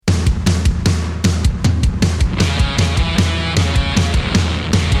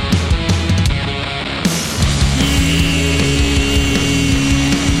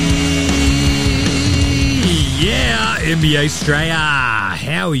NBA Australia.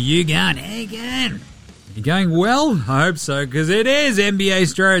 How are you going? How you going? You going well? I hope so, because it is NBA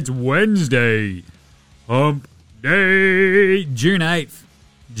Australia. It's Wednesday. Hump Day. June 8th.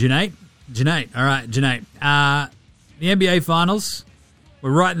 June 8th? June 8th. All right, June 8th. The NBA Finals. We're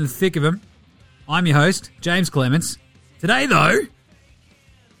right in the thick of them. I'm your host, James Clements. Today, though,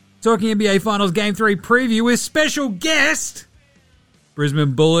 talking NBA Finals Game 3 preview with special guest,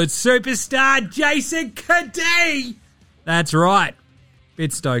 Brisbane Bullets superstar Jason CADEE. That's right.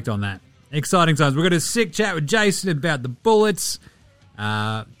 Bit stoked on that. Exciting times. We've got a sick chat with Jason about the Bullets,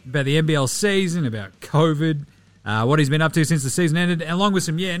 about the NBL season, about COVID, what he's been up to since the season ended, along with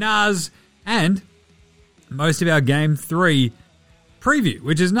some yeah-nahs, and most of our Game 3 preview,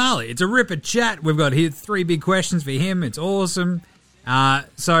 which is gnarly. It's a ripper chat. We've got here 3 big questions for him. It's awesome.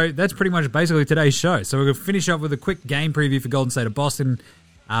 So that's pretty much basically today's show. So we're going to finish up with a quick game preview for Golden State of Boston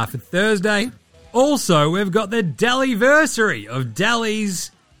for Thursday. Also, we've got the DELLY-versary of Delly's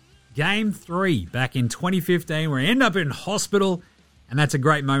Game 3 back in 2015, where he ended up in hospital, and that's a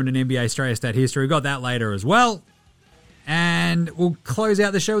great moment in NBA Australia stat history. We've got that later as well. And we'll close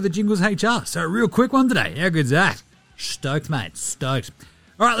out the show with the Jingles HR. So a real quick one today. How good's that? Stoked, mate. Stoked.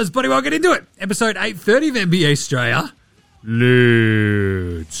 All right, let's bloody well get into it. Episode 830 of NBA Australia.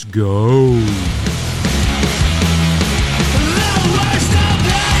 Let's go.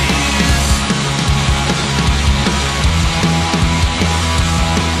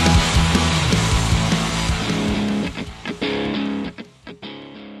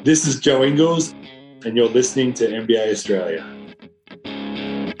 This is Joe Ingles, and you're listening to NBA Australia.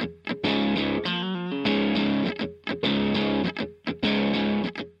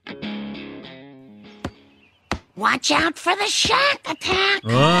 Watch out for the shark attack.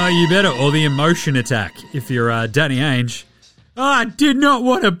 Oh, you better. Or the emotion attack, if you're Danny Ainge. Oh, I did not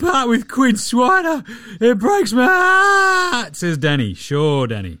want to part with Quinn Snyder. It breaks my heart, says Danny. Sure,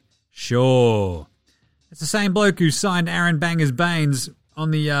 Danny. Sure. It's the same bloke who signed Aaron Bangers Baines on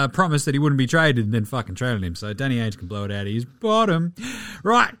the promise that he wouldn't be traded and then fucking traded him. So Danny Ainge can blow it out of his bottom.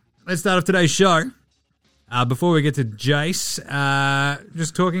 Right, let's start off today's show. Before we get to Jace,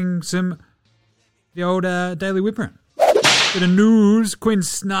 just talking the old Daily Whip-Around. Bit of news, Quinn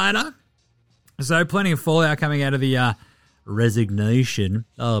Snyder. So plenty of fallout coming out of the resignation,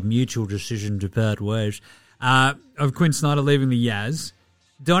 mutual decision to part ways, of Quinn Snyder leaving the Yaz.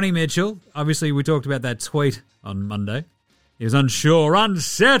 Donnie Mitchell, obviously we talked about that tweet on Monday. He was unsure,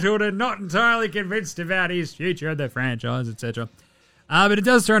 unsettled, and not entirely convinced about his future of the franchise, etc. But it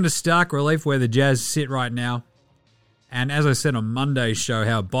does throw into stark relief where the Jazz sit right now. And as I said on Monday's show,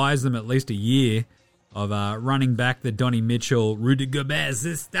 how it buys them at least a year of running back the Donnie Mitchell, Rudy Gobert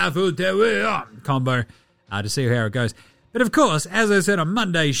combo to see how it goes. But of course, as I said on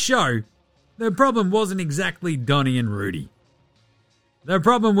Monday's show, the problem wasn't exactly Donnie and Rudy. The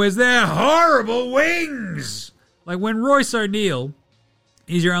problem was their horrible wings. Like when Royce O'Neal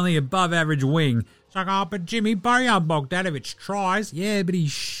is your only above average wing, it's like, oh, but Jimmy Bojan Bogdanovic tries. Yeah, but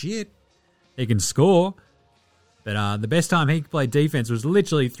he's shit. He can score. But the best time he played defense was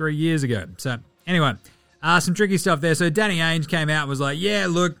literally 3 years ago. So anyway, some tricky stuff there. So Danny Ainge came out and was like, yeah,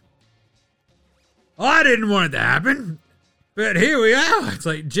 look, I didn't want it to happen, but here we are. It's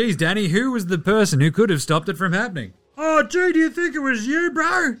like, geez, Danny, who was the person who could have stopped it from happening? Oh, gee, do you think it was you,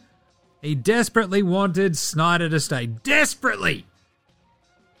 bro? He desperately wanted Snyder to stay. Desperately!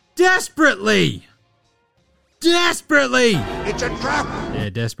 Desperately! Desperately! It's a trap.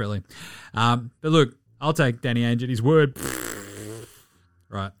 Yeah, desperately. But look, I'll take Danny Ainge at his word.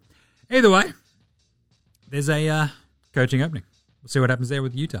 Right. Either way, there's a coaching opening. We'll see what happens there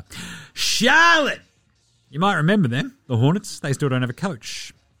with Utah. Charlotte! You might remember them, the Hornets. They still don't have a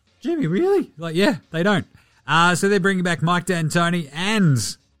coach. Jimmy, really? Like, yeah, they don't. So they're bringing back Mike D'Antoni and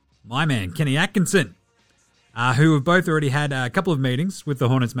my man, Kenny Atkinson, who have both already had a couple of meetings with the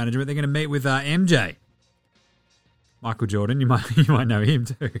Hornets management. They're going to meet with MJ. Michael Jordan, you might know him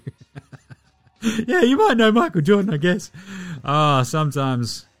too. Yeah, you might know Michael Jordan, I guess. Oh,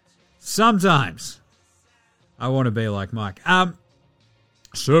 sometimes I want to be like Mike.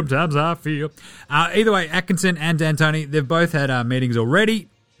 Sometimes I feel. Either way, Atkinson and D'Antoni, they've both had meetings already.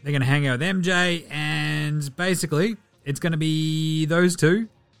 They're going to hang out with MJ, and basically, it's going to be those two.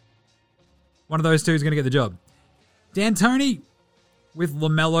 One of those two is going to get the job. D'Antoni with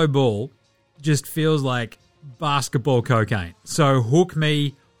LaMelo Ball just feels like basketball cocaine. So hook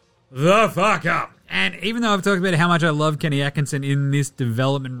me the fuck up. And even though I've talked about how much I love Kenny Atkinson in this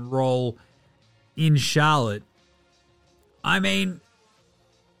development role in Charlotte, I mean,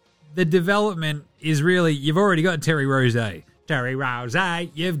 the development is really, you've already got Terry Rozier.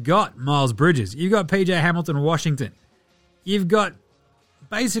 You've got Miles Bridges. You've got PJ Hamilton Washington. you've got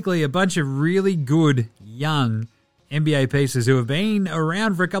basically a bunch of really good young NBA pieces who have been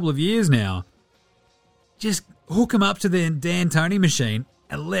around for a couple of years now. Just hook them up to the D'Antoni machine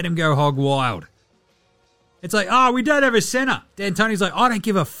and let him go hog wild. It's like, oh, we don't have a center. D'Antoni's like, I don't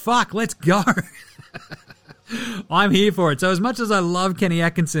give a fuck. Let's go. I'm here for it. So as much as I love Kenny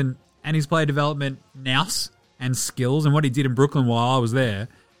Atkinson and his player development nous and skills and what he did in Brooklyn while I was there,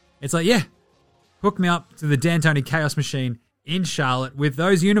 it's like, yeah, hook me up to the D'Antoni Chaos Machine in Charlotte with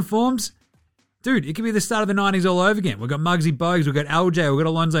those uniforms. Dude, it could be the start of the 90s all over again. We've got Muggsy Bogues, we've got LJ, we've got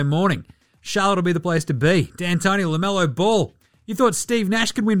Alonzo Mourning. Charlotte will be the place to be. D'Antoni, LaMelo Ball. You thought Steve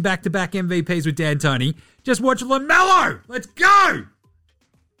Nash could win back-to-back MVPs with D'Antoni. Just watch LaMelo. Let's go.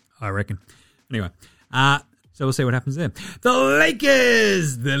 I reckon. Anyway, so we'll see what happens there. The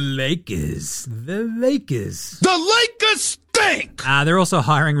Lakers stink. They're also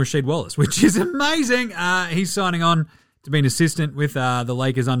hiring Rasheed Wallace, which is amazing. He's signing on to be an assistant with the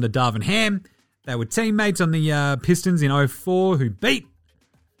Lakers under Darvin Ham. They were teammates on the Pistons in 2004 who beat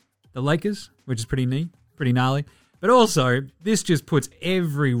the Lakers, which is pretty neat, pretty gnarly. But also, this just puts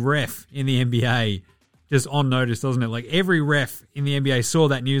every ref in the NBA just on notice, doesn't it? Like, every ref in the NBA saw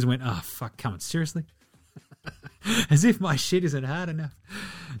that news and went, oh, fuck, come on, seriously? As if my shit isn't hard enough.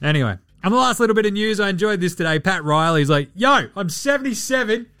 Anyway, and the last little bit of news, I enjoyed this today. Pat Riley's like, yo, I'm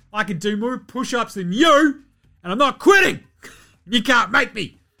 77. I can do more push-ups than you, and I'm not quitting. You can't make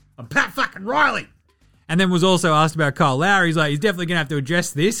me. I'm Pat fucking Riley. And then was also asked about Kyle Lowry. He's like, he's definitely going to have to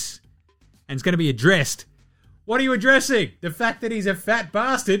address this, and it's going to be addressed. What are you addressing? The fact that he's a fat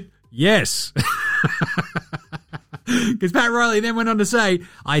bastard? Yes. Because Pat Riley then went on to say,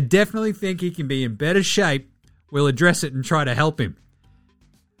 I definitely think he can be in better shape. We'll address it and try to help him.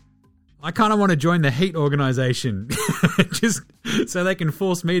 I kind of want to join the Heat organization just so they can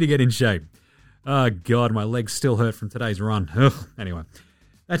force me to get in shape. Oh, God, my legs still hurt from today's run. Ugh. Anyway,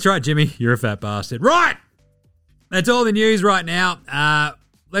 that's right, Jimmy. You're a fat bastard. Right. That's all the news right now.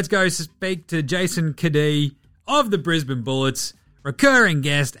 Let's go speak to Jason CADEE of the Brisbane Bullets, recurring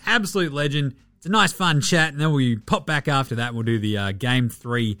guest, absolute legend. It's a nice, fun chat, and then we'll pop back after that. We'll do the Game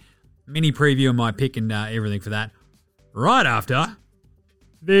 3 mini preview and my pick and everything for that right after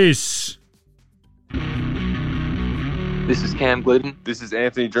this. This is Cam Glidden. This is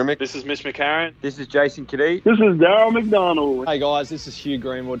Anthony Drimmick. This is Mitch McCarron. This is Jason CADEE. This is Daryl McDonald. Hey guys, this is Hugh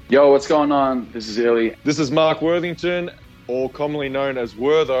Greenwood. Yo, what's going on? This is Ellie. This is Mark Worthington, or commonly known as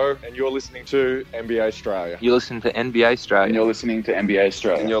Wortho, and you're listening to NBA Australia. You're listening to NBA Australia. And you're listening to NBA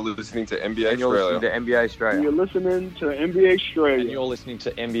Australia. And you're listening to NBA And you're Australia. listening to NBA Australia. And you're listening to NBA Australia. And you're listening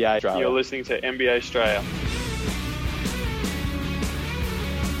to NBA Australia. You're listening to NBA Australia.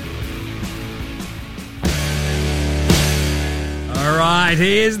 All right,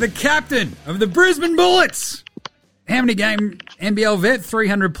 here's the captain of the Brisbane Bullets. How many game NBL vet?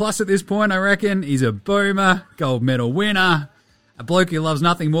 300 plus at this point, I reckon. He's a boomer, gold medal winner, a bloke who loves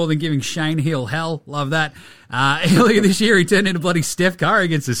nothing more than giving Shane Hill hell. Love that. Earlier this year, he turned into bloody Steph Curry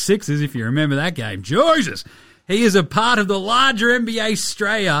against the Sixers, if you remember that game. Jesus. He is a part of the larger NBA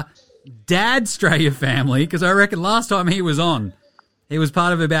Straya, Dad Straya family, because I reckon last time he was on, he was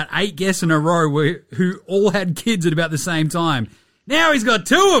part of about 8 guests in a row who all had kids at about the same time. Now he's got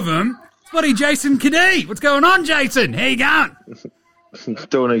 2 of them. It's bloody Jason CADEE. What's going on, Jason? How you going?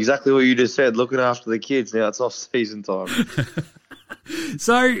 Doing exactly what you just said, looking after the kids. Now it's off-season time.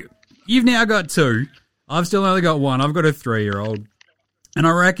 So you've now got 2. I've still only got 1. I've got a 3-year-old. And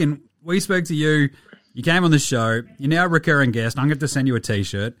I reckon we spoke to you. You came on the show. You're now a recurring guest. I'm going to send you a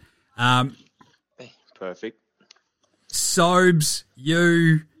T-shirt. Perfect. Sobes,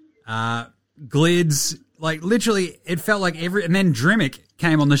 you, Glids, like literally it felt like and then Drimmick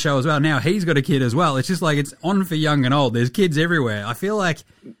came on the show as well. Now he's got a kid as well. It's just like it's on for young and old. There's kids everywhere. I feel like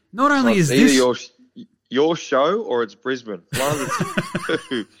not only is either this... your show or it's Brisbane. One of the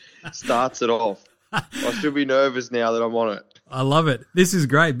two starts it off. I should be nervous now that I'm on it. I love it. This is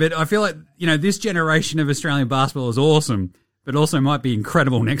great. But I feel like, this generation of Australian basketball is awesome, but also might be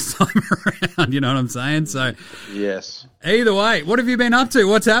incredible next time around. You know what I'm saying? So, yes. Either way, what have you been up to?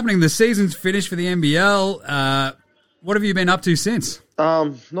 What's happening? The season's finished for the NBL. What have you been up to since?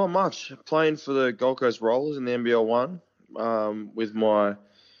 Not much. Playing for the Gold Coast Rollers in the NBL 1 with my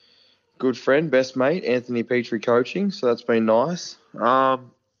good friend, best mate, Anthony Petrie coaching. So that's been nice.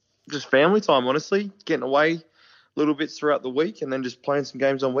 Just family time, honestly. Getting away little bits throughout the week and then just playing some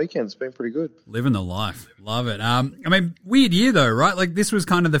games on weekends. It's been pretty good. Living the life. Love it. Weird year though, right? Like this was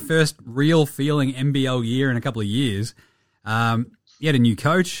kind of the first real feeling NBL year in a couple of years. You had a new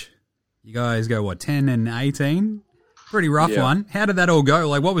coach. You guys go, 10-18? Pretty rough one. How did that all go?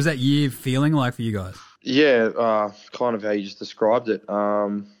 Like what was that year feeling like for you guys? Yeah, kind of how you just described it.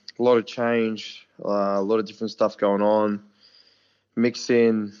 A lot of change, a lot of different stuff going on. Mix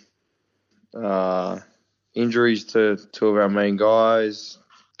in injuries to two of our main guys,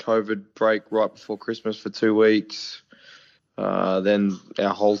 COVID break right before Christmas for 2 weeks. Then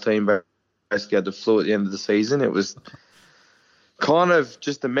our whole team basically had the flu at the end of the season. It was kind of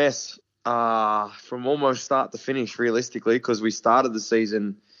just a mess from almost start to finish, realistically, because we started the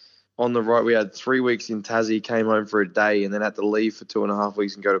season on the right. We had 3 weeks in Tassie, came home for a day, and then had to leave for 2.5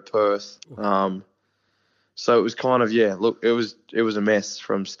 weeks and go to Perth. So it was kind of, it was a mess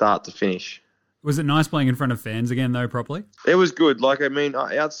from start to finish. Was it nice playing in front of fans again, though, properly? It was good.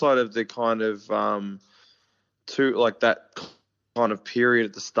 Outside of the kind of that kind of period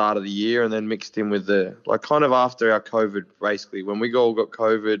at the start of the year, and then mixed in with the kind of after our COVID, basically when we all got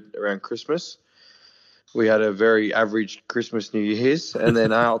COVID around Christmas, we had a very average Christmas, New Year's, and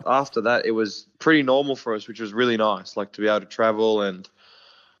then after that it was pretty normal for us, which was really nice. To be able to travel and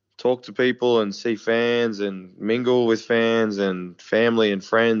talk to people and see fans and mingle with fans and family and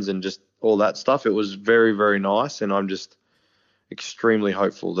friends and just all that stuff. It was very, very nice, and I'm just extremely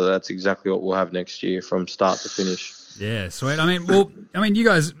hopeful that that's exactly what we'll have next year from start to finish. Yeah, sweet. You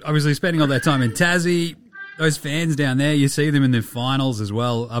guys obviously spending all that time in Tassie, those fans down there, you see them in the finals as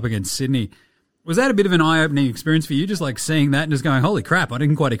well up against Sydney. Was that a bit of an eye-opening experience for you, just seeing that and just going, holy crap, I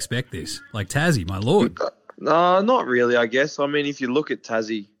didn't quite expect this? Tassie, my lord. No, not really, I guess. If you look at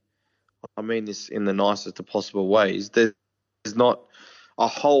Tassie, I mean this in the nicest of possible ways, there's not a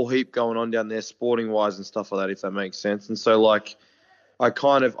whole heap going on down there sporting-wise and stuff like that, if that makes sense. And so,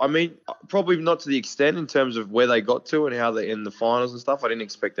 probably not to the extent in terms of where they got to and how they're in the finals and stuff. I didn't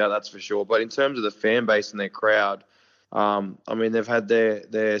expect that, that's for sure. But in terms of the fan base and their crowd, they've had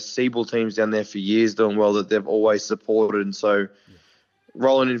their Seabull teams down there for years doing well that they've always supported. And so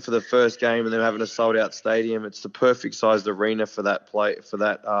rolling in for the first game and then having a sold-out stadium, it's the perfect sized arena for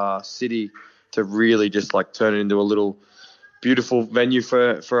that city to really just turn it into a little beautiful venue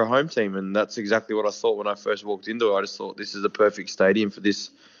for a home team. And that's exactly what I thought when I first walked into it. I just thought this is the perfect stadium for this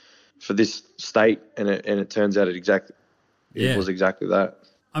state, and it turns out it was exactly that.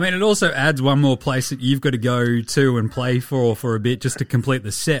 It also adds one more place that you've got to go to and play for a bit just to complete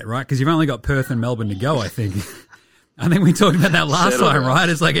the set, right? Because you've only got Perth and Melbourne to go, I think. I think we talked about that last time, right?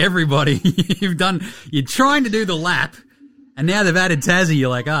 It's everybody, you're trying to do the lap, and now they've added Tassie.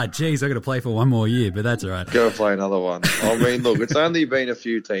 You're I've got to play for one more year, but that's all right. Go play another one. Look, it's only been a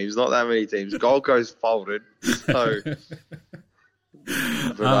few teams, not that many teams. Gold Coast folded, so.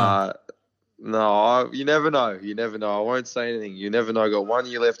 No, you never know. You never know. I won't say anything. You never know. Got 1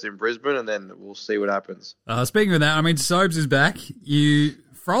 year left in Brisbane, and then we'll see what happens. Speaking of that, Sobes is back.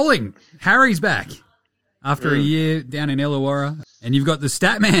 Frolling. Harry's back after a year down in Illawarra, and you've got the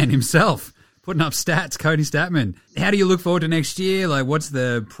stat man himself putting up stats, Cody Statman. How do you look forward to next year? What's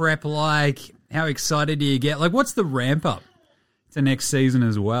the prep like? How excited do you get? What's the ramp up to next season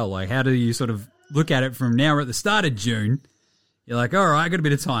as well? How do you sort of look at it from now? We're at the start of June. You're all right, I got a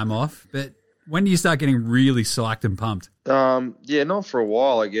bit of time off, but when do you start getting really psyched and pumped? Not for a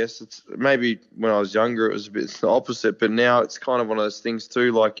while, I guess. It's maybe when I was younger, it was a bit the opposite, but now it's kind of one of those things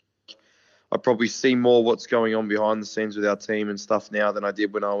too. I probably see more what's going on behind the scenes with our team and stuff now than I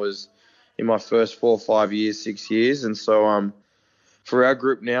did when I was in my first 4 or 5 years, 6 years. And so, for our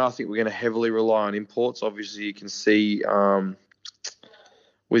group now, I think we're going to heavily rely on imports. Obviously, you can see,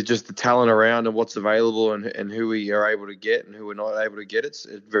 with just the talent around and what's available and who we are able to get and who we're not able to get. It's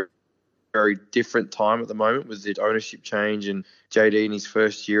a very, very different time at the moment with the ownership change and JD in his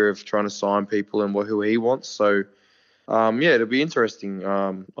first year of trying to sign people and who he wants. So, it'll be interesting.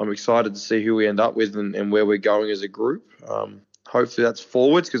 I'm excited to see who we end up with and where we're going as a group. Hopefully that's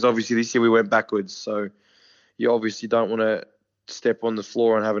forwards, because obviously this year we went backwards. So you obviously don't want to step on the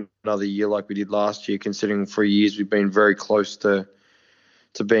floor and have another year like we did last year, considering for years we've been very close to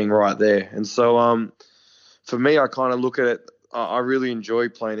being right there. And so for me, I kind of look at it, I really enjoy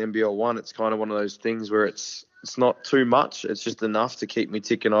playing NBL 1. It's kind of one of those things where it's not too much. It's just enough to keep me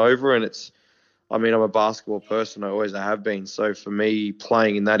ticking over. And I'm a basketball person. I always have been. So for me,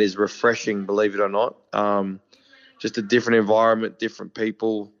 playing in that is refreshing, believe it or not. Just a different environment, different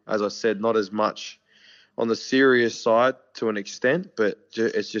people. As I said, not as much on the serious side to an extent, but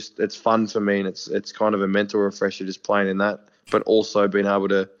it's fun for me, and it's kind of a mental refresher just playing in that, but also being able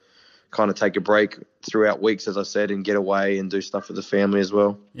to kind of take a break throughout weeks, as I said, and get away and do stuff with the family as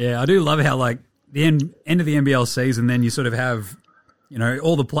well. Yeah, I do love how the end of the NBL season, then you sort of have,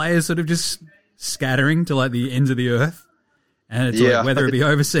 all the players sort of just scattering to the ends of the earth, and it's whether it be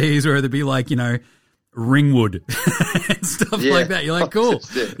overseas or whether it be Ringwood and stuff like that. You're like, cool,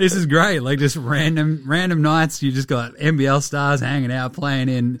 this is great. Like just random nights. You just got NBL stars hanging out, playing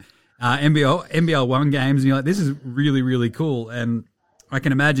in NBL 1 games, and you're like, this is really, really cool. And I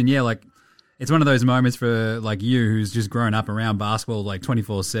can imagine, like it's one of those moments for like you who's just grown up around basketball like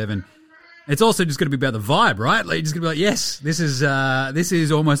 24/7. It's also just going to be about the vibe, right? Like you're just going to be like, yes, this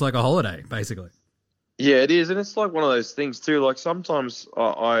is almost like a holiday, basically. Yeah, it is, and it's like one of those things too. Like sometimes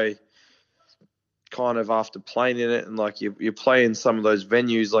I kind of after playing in it, and like you play in some of those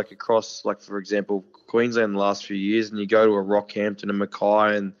venues, like across, like for example, Queensland the last few years, and you go to a Rockhampton and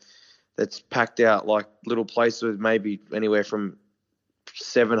Mackay, and that's packed out like little places with maybe anywhere from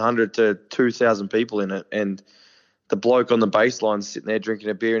 700 to 2,000 people in it, and the bloke on the baseline sitting there drinking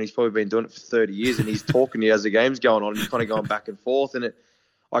a beer, and he's probably been doing it for 30 years, and he's talking to you as the game's going on, and you're kind of going back and forth, and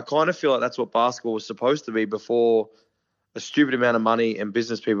I kind of feel like that's what basketball was supposed to be before a stupid amount of money and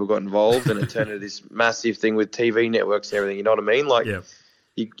business people got involved, and it turned into this massive thing with TV networks and everything. You know what I mean? Like,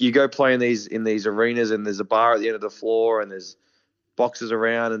 you go play in these arenas, and there's a bar at the end of the floor, and there's boxes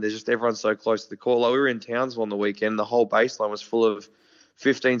around, and there's just everyone so close to the court. Like we were in Townsville on the weekend, the whole baseline was full of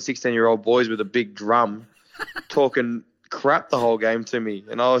 15, 16-year-old boys with a big drum talking crap the whole game to me,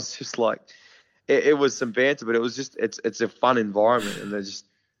 and I was just like, it was some banter, but it was just it's a fun environment, and they're just.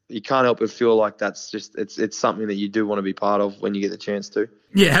 You can't help but feel like that's just it's something that you do want to be part of when you get the chance to.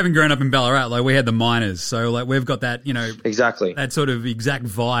 Yeah, having grown up in Ballarat, like we had the Miners, so like we've got that, exactly that sort of exact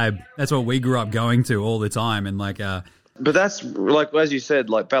vibe. That's what we grew up going to all the time, and like. But that's like as you said,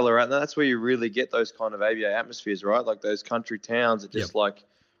 like Ballarat, that's where you really get those kind of ABA atmospheres, right? Like those country towns that just like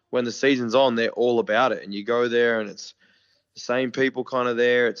when the season's on, they're all about it, and you go there and it's the same people kind of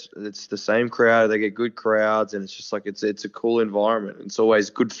there. It's the same crowd. They get good crowds, and it's just like it's a cool environment. It's always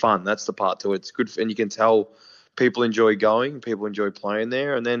good fun. That's the part to it. It's good, and you can tell people enjoy going, people enjoy playing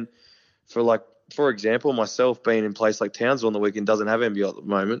there. And then for example, myself being in a place like Townsville on the weekend doesn't have NBL at the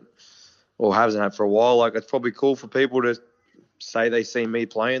moment, or hasn't had for a while. Like it's probably cool for people to say they see me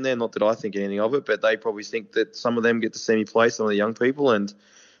playing there. Not that I think anything of it, but they probably think that some of them get to see me play, some of the young people, and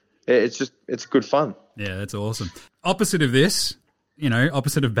it's good fun. Yeah, that's awesome. Opposite of this,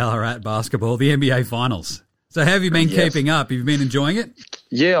 opposite of Ballarat basketball, the NBA Finals. So how have you been keeping up? Have you been enjoying it?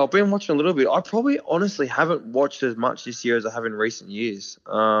 Yeah, I've been watching a little bit. I probably honestly haven't watched as much this year as I have in recent years.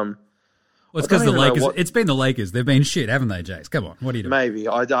 Well, it's because the Lakers. It's been the Lakers. They've been shit, haven't they, Jace? Come on, what are you doing? Maybe.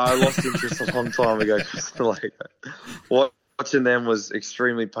 I lost interest a long time ago. Watching them was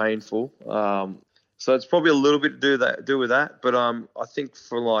extremely painful. So it's probably a little bit to do with that. But I think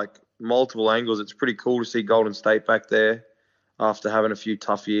for like multiple angles, it's pretty cool to see Golden State back there after having a few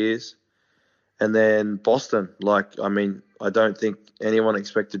tough years. And then Boston, I don't think anyone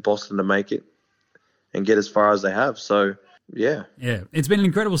expected Boston to make it and get as far as they have. So, yeah. Yeah, it's been an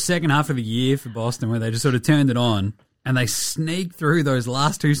incredible second half of the year for Boston where they just sort of turned it on and they sneaked through those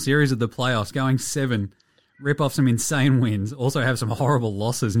last two series of the playoffs, going 7, rip off some insane wins, also have some horrible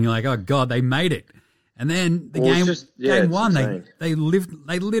losses, and you're like, oh, God, they made it. And then game one, they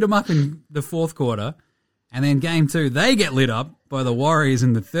lit them up in the fourth quarter, and then game 2, they get lit up by the Warriors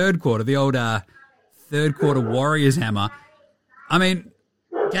in the third quarter, the old third quarter Warriors hammer. I mean,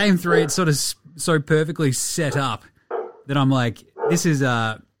 game 3, it's sort of so perfectly set up that I'm like, this is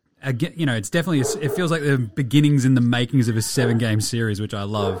it's definitely it feels like the beginnings and the makings of a 7-game series, which I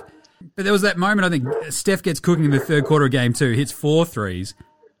love. But there was that moment, I think, Steph gets cooking in the third quarter of game 2, hits 4 threes.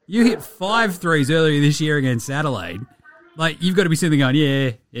 You hit 5 threes earlier this year against Adelaide. Like, you've got to be sitting there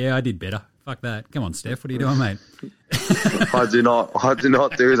going, yeah, I did better. Fuck that. Come on, Steph. What are you doing, mate? I do not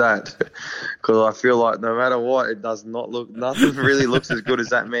do that, because I feel like no matter what, it does not look, nothing really looks as good as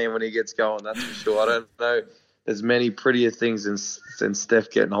that man when he gets going. That's for sure. I don't know. There's many prettier things than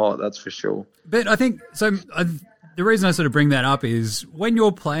Steph getting hot. That's for sure. But I think so. The reason I sort of bring that up is when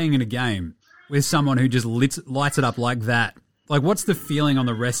you're playing in a game with someone who just lights it up like that. Like, what's the feeling on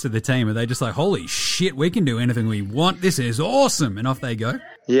the rest of the team? Are they just like, holy shit, we can do anything we want. This is awesome. And off they go?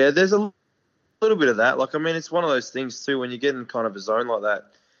 Yeah, there's a little bit of that. Like, I mean, it's one of those things too, when you get in kind of a zone like that,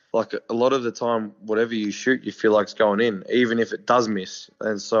 like a lot of the time, whatever you shoot, you feel like it's going in, even if it does miss.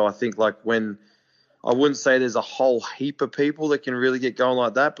 And so I think like I wouldn't say there's a whole heap of people that can really get going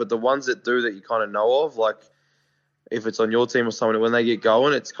like that, but the ones that do that you kind of know of, like if it's on your team or someone, when they get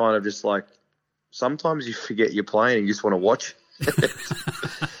going, it's kind of just like sometimes you forget you're playing and you just want to watch.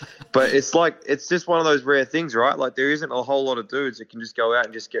 But it's just one of those rare things, right? Like there isn't a whole lot of dudes that can just go out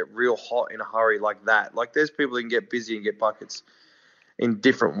and just get real hot in a hurry like that. Like there's people that can get busy and get buckets in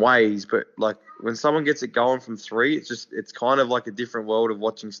different ways, but like when someone gets it going from 3, it's kind of like a different world of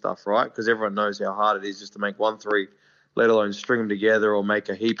watching stuff, right? Because everyone knows how hard it is just to make 1 3, let alone string them together or make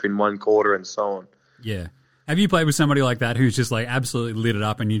a heap in one quarter and so on. Yeah. Have you played with somebody like that who's just like absolutely lit it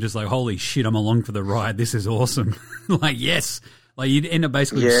up and you're just like, holy shit, I'm along for the ride. This is awesome. Like, yes. Like you'd end up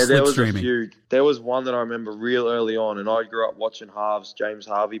basically there was a slipstreaming. few. There was one that I remember real early on, and I grew up watching James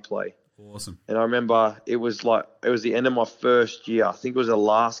Harvey play. Awesome. And I remember it was the end of my first year. I think it was the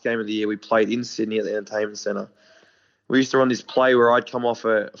last game of the year. We played in Sydney at the Entertainment Centre. We used to run this play where I'd come off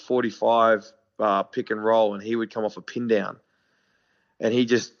a 45 pick and roll, and he would come off a pin down. And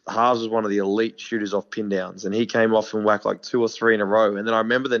Harves was one of the elite shooters off pin downs, and he came off and whacked like 2 or 3 in a row. And then I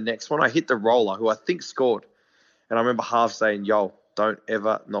remember the next one, I hit the roller, who I think scored. And I remember Harves saying, yo, don't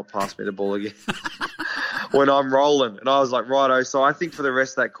ever not pass me the ball again when I'm rolling. And I was like, righto. So I think for the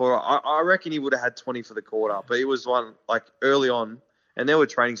rest of that quarter, I reckon he would have had 20 for the quarter. But it was one like early on, and there were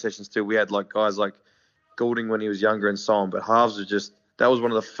training sessions too. We had like guys like Goulding when he was younger and so on. But Harves was that was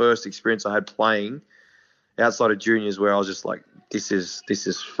one of the first experience I had playing outside of juniors where I was just like, this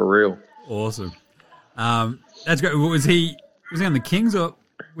is for real. Awesome. That's great. Was he on the Kings or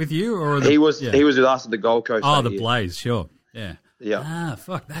with you or he was with us at the Gold Coast. Oh, the Blaze, sure. Yeah. Yeah. Ah,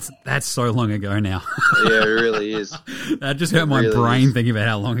 fuck. That's so long ago now. Yeah, it really is. That just hurt my brain thinking about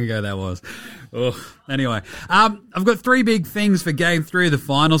how long ago that was. Oh, anyway, I've got 3 big things for Game 3 of the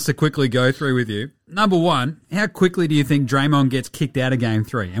finals to quickly go through with you. Number 1, how quickly do you think Draymond gets kicked out of Game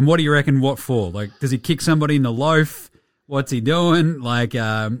 3? And what do you reckon, what for? Like, does he kick somebody in the loaf? What's he doing? Like,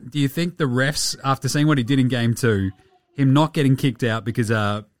 do you think the refs, after seeing what he did in Game 2, him not getting kicked out because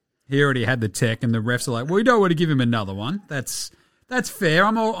he already had the tech and the refs are like, well, we don't want to give him another one. That's fair.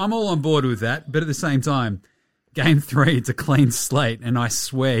 I'm all on board with that. But at the same time, Game 3, it's a clean slate, and I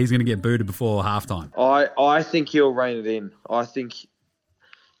swear he's going to get booted before halftime. I think he'll rein it in. I think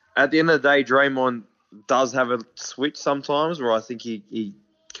at the end of the day, Draymond does have a switch sometimes where I think he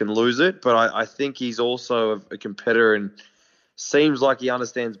can lose it, but I think he's also a competitor and seems like he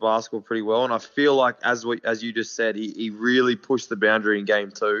understands basketball pretty well. And I feel like, as you just said, he really pushed the boundary in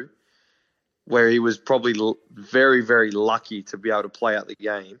Game 2, where he was probably very, very lucky to be able to play out the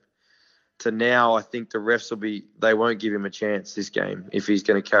game. To now, I think the refs they won't give him a chance this game if he's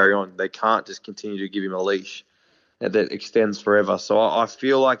going to carry on. They can't just continue to give him a leash that extends forever. So I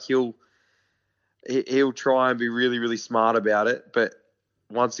feel like he'll try and be really, really smart about it. But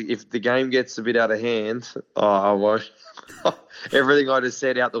if the game gets a bit out of hand, I won't. Everything I just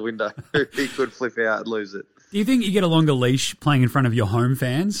said out the window. He could flip out and lose it. Do you think you get a longer leash playing in front of your home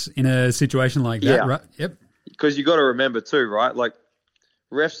fans in a situation like that? Yeah. Right? Yep. Because you got to remember too, right? Like,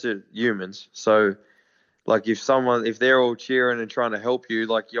 refs are humans. So, like, if they're all cheering and trying to help you,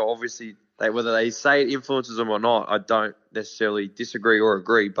 like, you're obviously, whether they say it influences them or not, I don't necessarily disagree or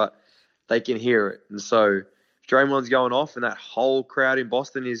agree, but they can hear it. And so, if Draymond's going off and that whole crowd in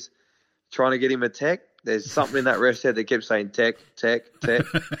Boston is trying to get him a tech, there's something in that ref head that keeps saying tech, tech, tech.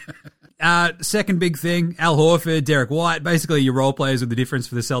 Second big thing, Al Horford, Derek White, basically your role players were the difference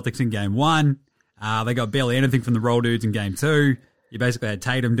for the Celtics in Game 1. They got barely anything from the role dudes in Game 2. You basically had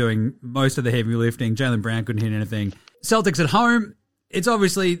Tatum doing most of the heavy lifting. Jaylen Brown couldn't hit anything. Celtics at home, it's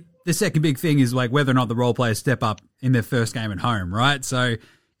obviously the second big thing is like whether or not the role players step up in their first game at home, right? So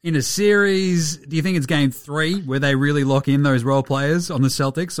in a series, do you think it's Game 3 where they really lock in those role players on the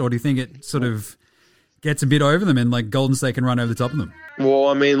Celtics, or do you think it sort of gets a bit over them and like Golden State can run over the top of them? Well,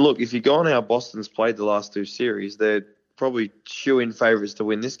 I mean, look, if you go on how Boston's played the last 2 series, they're probably shoe-in favourites to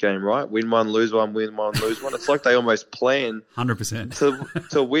win this game, right? Win one, lose one, win one, lose one. It's like they almost plan 100%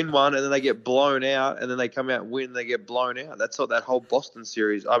 to win one, and then they get blown out, and then they come out and win, and they get blown out. That's what that whole Boston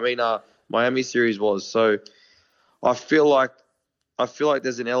series, Miami series was. So I feel like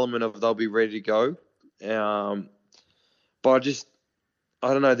there's an element of they'll be ready to go. But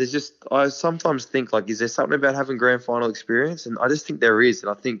I don't know. I sometimes think, like, is there something about having grand final experience? And I just think there is. And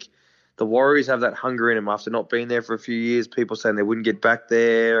I think the Warriors have that hunger in them after not being there for a few years. People saying they wouldn't get back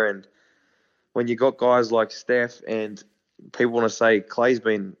there. And when you got guys like Steph and people want to say Clay's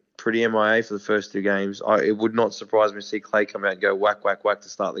been pretty MIA for the first 2 games, it would not surprise me to see Clay come out and go whack, whack, whack to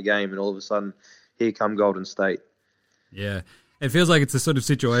start the game. And all of a sudden, here come Golden State. Yeah. It feels like it's the sort of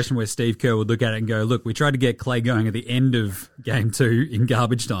situation where Steve Kerr would look at it and go, look, we tried to get Clay going at the end of Game 2 in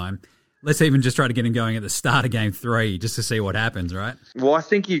garbage time. Let's even just try to get him going at the start of Game 3 just to see what happens, right? Well, I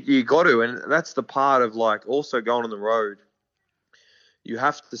think you got to, and that's the part of, like, also going on the road. You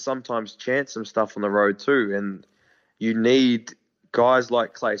have to sometimes chance some stuff on the road too, and you need guys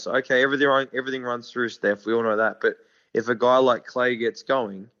like Clay. So, okay, everything runs through Steph. We all know that. But if a guy like Clay gets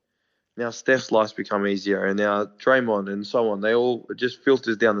going, now Steph's life's become easier, and now Draymond and so on. It just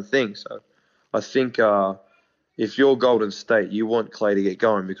filters down the thing. So I think if you're Golden State, you want Clay to get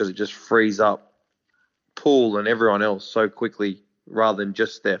going because it just frees up Poole and everyone else so quickly rather than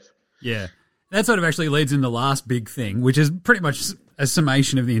just Steph. Yeah. That sort of actually leads into the last big thing, which is pretty much a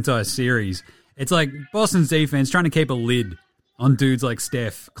summation of the entire series. It's like Boston's defense trying to keep a lid on dudes like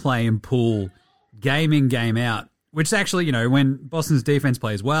Steph, Clay, and Poole, game in, game out, which actually, when Boston's defense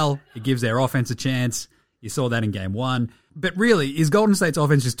plays well, it gives their offense a chance. You saw that in game one. But really, is Golden State's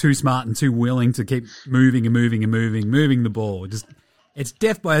offense just too smart and too willing to keep moving the ball? It's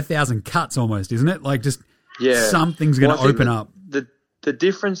death by 1,000 cuts almost, isn't it? Like something's going to open up. The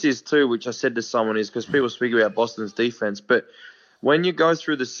difference is too, which I said to someone, is because people speak about Boston's defense, but when you go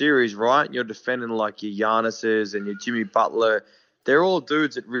through the series, right, and you're defending like your Giannis's and your Jimmy Butler, they're all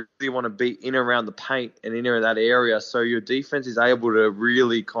dudes that really want to be in around the paint and in around that area. So your defense is able to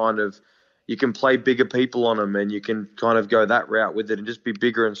really you can play bigger people on them and you can kind of go that route with it and just be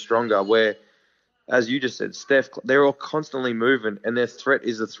bigger and stronger. Where, as you just said, Steph, they're all constantly moving and their threat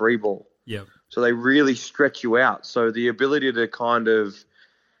is the three ball. Yeah. So they really stretch you out. So the ability to kind of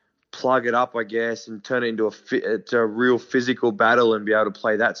plug it up, I guess, and turn it into a real physical battle and be able to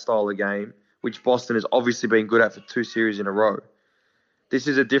play that style of game, which Boston has obviously been good at for 2 series in a row. This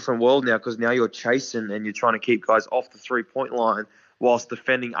is a different world now because now you're chasing and you're trying to keep guys off the three-point line whilst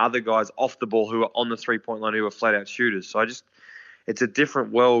defending other guys off the ball who are on the three-point line who are flat-out shooters. So it's a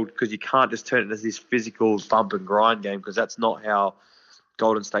different world because you can't just turn it into this physical bump and grind game because that's not how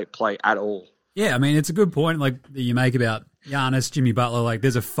Golden State play at all. Yeah, I mean, it's a good point like that you make about Giannis, Jimmy Butler. Like,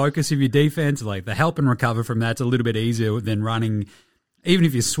 there's a focus of your defense. Like, the help and recover from that's a little bit easier than running, even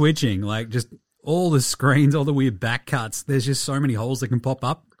if you're switching. Like, just all the screens, all the weird back cuts. There's just so many holes that can pop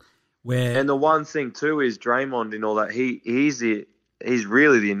up. And the one thing too is Draymond and all that. He's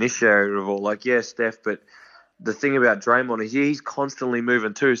really the initiator of all. Like, yeah, Steph, but the thing about Draymond is he's constantly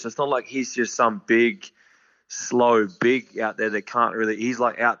moving too. So it's not like he's just some big, slow, big out there that can't really. He's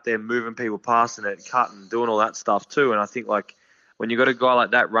like out there moving people, passing it, cutting, doing all that stuff too. And I think like when you got a guy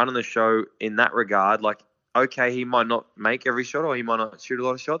like that running the show in that regard, like okay, he might not make every shot or he might not shoot a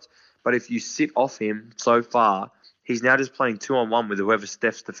lot of shots, but if you sit off him so far, he's now just playing 2-on-1 with whoever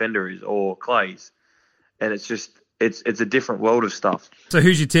Steph's defender is or Clay's, and it's just it's a different world of stuff. So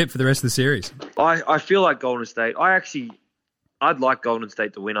who's your tip for the rest of the series? I feel like Golden State. I'd like Golden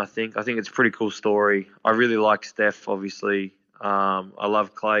State to win, I think. I think it's a pretty cool story. I really like Steph, obviously. I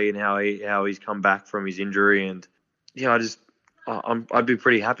love Clay and how he's come back from his injury. And, yeah, I'd be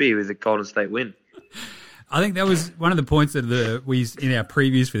pretty happy with a Golden State win. I think that was one of the points that we in our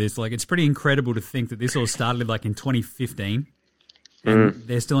previews for this. Like, it's pretty incredible to think that this all started, like, in 2015. And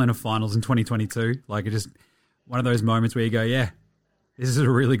they're still in a finals in 2022. Like, it's just one of those moments where you go, yeah, this is a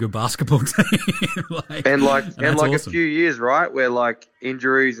really good basketball team. and awesome. A few years, right, where like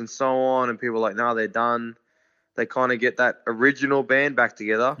injuries and so on, and people are like, no, they're done. They kind of get that original band back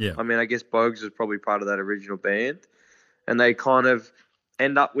together. Yeah. I mean, I guess Bogues was probably part of that original band, and they kind of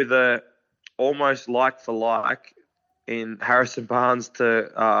end up with a almost like for like in Harrison Barnes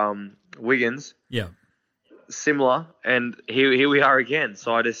to Wiggins. Yeah, similar, and here we are again.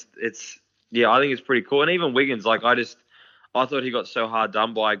 So I think it's pretty cool. And even Wiggins, like I thought he got so hard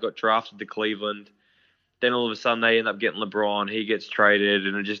done by. Got drafted to Cleveland. Then all of a sudden they end up getting LeBron. He gets traded,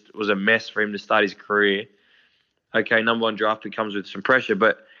 and it just was a mess for him to start his career. Okay, number 1 draft comes with some pressure,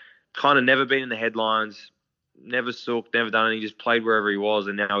 but kind of never been in the headlines, never sooked, never done anything, just played wherever he was,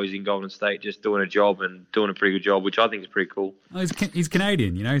 and now he's in Golden State just doing a job and doing a pretty good job, which I think is pretty cool. Well, he's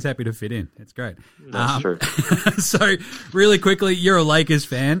Canadian, he's happy to fit in. It's great. That's true. So, really quickly, you're a Lakers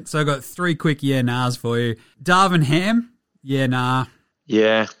fan, so I've got 3 quick yeah-nahs for you. Darvin Ham? Yeah, nah.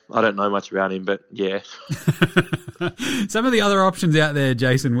 Yeah, I don't know much about him, but yeah. Some of the other options out there,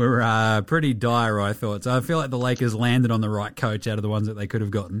 Jason, were pretty dire, I thought. So I feel like the Lakers landed on the right coach out of the ones that they could have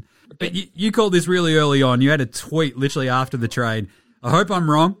gotten. But you called this really early on. You had a tweet literally after the trade. I hope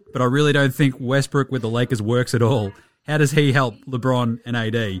I'm wrong, but I really don't think Westbrook with the Lakers works at all. How does he help LeBron and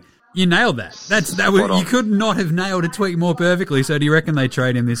AD? You nailed that. You could not have nailed a tweet more perfectly. So do you reckon they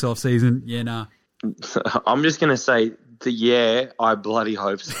trade him this offseason? Yeah, nah. I'm just going to say, I bloody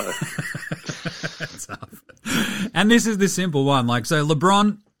hope so. Tough. And this is the simple one. So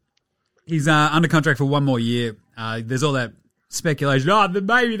LeBron, he's under contract for 1 more year. There's all that speculation. Oh,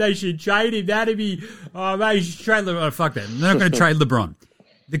 maybe they should trade him. Maybe they should trade LeBron. Oh, fuck that. They're not going to trade LeBron.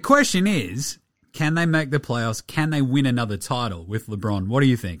 The question is, can they make the playoffs? Can they win another title with LeBron? What do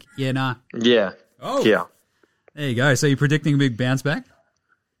you think? Yeah, nah? Yeah. Oh. Yeah. There you go. So you're predicting a big bounce back?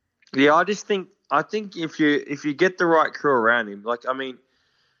 Yeah, I think if you get the right crew around him, look,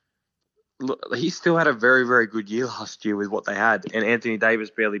 he still had a very, very good year last year with what they had, and Anthony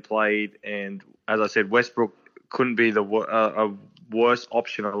Davis barely played, and as I said, Westbrook couldn't be a worse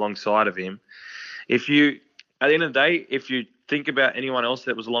option alongside of him. If you at the end of the day, if you think about anyone else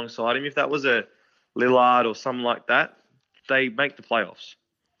that was alongside him, if that was a Lillard or something like that, they make the playoffs.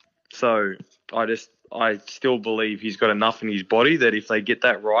 So I still believe he's got enough in his body that if they get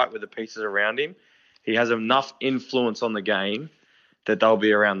that right with the pieces around him, he has enough influence on the game that they'll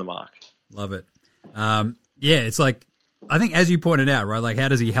be around the mark. Love it. It's like, I think as you pointed out, right, like how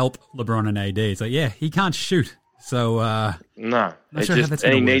does he help LeBron and AD? It's like, he can't shoot. So, no, sure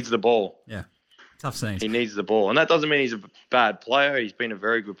he needs the ball. Yeah. Tough scene. He needs the ball. And that doesn't mean he's a bad player. He's been a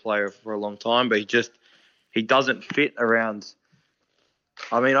very good player for a long time, but he doesn't fit around.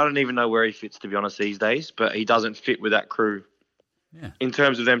 I mean, I don't even know where he fits, to be honest, these days, but he doesn't fit with that crew in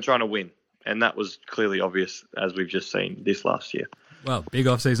terms of them trying to win. And that was clearly obvious, as we've just seen this last year. Well, big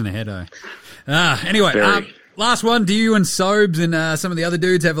off-season ahead, Anyway, last one. Do you and Sobes and some of the other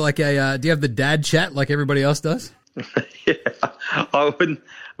dudes have like do you have the dad chat like everybody else does? Yeah, I wouldn't.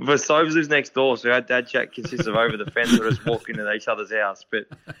 But Sobes lives next door, so our dad chat consists of over the fence or just walking into each other's house. But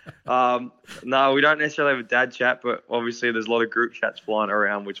no, we don't necessarily have a dad chat, but obviously there's a lot of group chats flying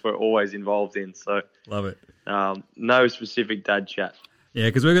around, which we're always involved in. So love it. No specific dad chat. Yeah,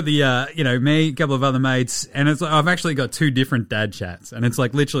 because we've got the, me, a couple of other mates, and it's like, I've actually got 2 different dad chats, and it's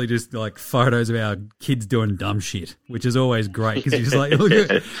like literally just like photos of our kids doing dumb shit, which is always great, because you're just like, look,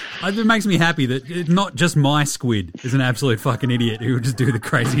 it makes me happy that not just my squid is an absolute fucking idiot who would just do the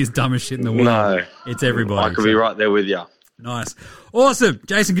craziest, dumbest shit in the world. No. It's everybody. I could be right there with you. Nice. Awesome.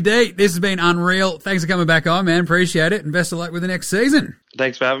 Jason CADEE, this has been unreal. Thanks for coming back on, man. Appreciate it, and best of luck with the next season.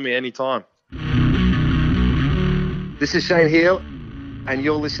 Thanks for having me anytime. This is Shane Heel, and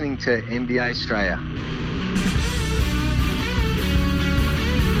you're listening to NBA Australia.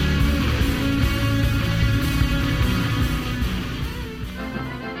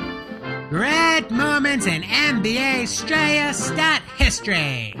 Great moments in NBA Australia stat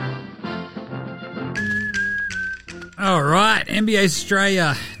history. All right, NBA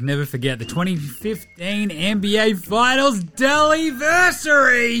Australia. Never forget the 2015 NBA Finals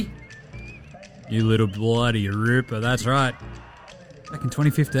DELLY-versary. You little bloody ripper, that's right. Back in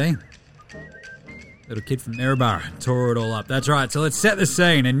 2015. Little kid from Maryborough tore it all up. That's right, so let's set the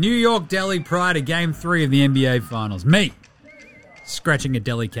scene. In New York, Delhi, prior to Game 3 of the NBA Finals. Me, scratching a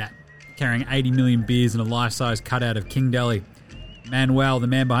deli cat, carrying 80 million beers and a life-size cutout of King Delhi. Manuel, the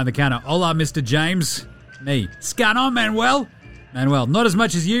man behind the counter. Hola, Mr. James. Me, scan on, Manuel. Manuel, not as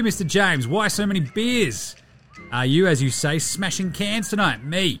much as you, Mr. James. Why so many beers? Are you, as you say, smashing cans tonight?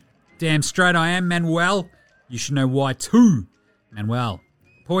 Me, damn straight I am, Manuel. You should know why too. Manuel,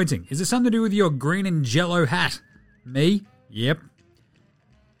 pointing. Is it something to do with your green and jello hat? Me? Yep.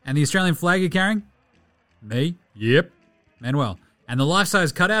 And the Australian flag you're carrying? Me? Yep. Manuel. And the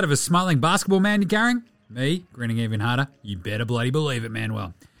life-size cutout of a smiling basketball man you're carrying? Me? Grinning even harder. You better bloody believe it,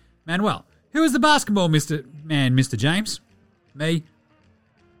 Manuel. Manuel. Who is the basketball Mr. James? Me?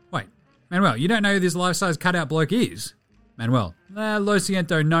 Wait. Manuel, you don't know who this life-size cutout bloke is? Manuel. Lo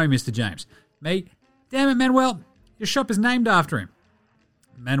siento, no, Mr. James. Me? Damn it, Manuel. Your shop is named after him.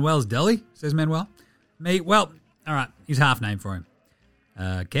 Manuel's Deli, says Manuel. Me, well, all right, he's half named for him.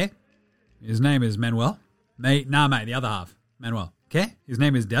 Okay. His name is Manuel. Me, nah, mate, the other half. Manuel. Okay. His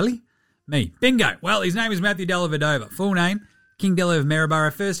name is Deli. Me, bingo. Well, his name is Matthew Dellavedova. Full name, King Delhi of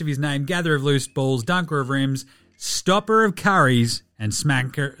Maryborough. First of his name, gatherer of loose balls, dunker of rims, stopper of curries, and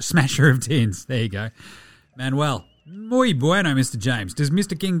smasher of tins. There you go. Manuel. Muy bueno, Mr. James. Does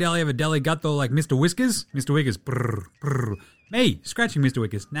Mr. King Delhi have a deli gut though like Mr. Whiskers? Mr. Whiskers. Brr, brr. Me, scratching Mr.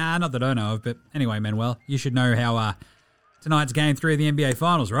 Whiskers. Nah, not that I know of, but anyway, Manuel, you should know how tonight's Game 3 of the NBA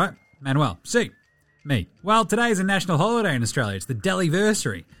Finals, right? Manuel, see. Me, well, today is a national holiday in Australia. It's the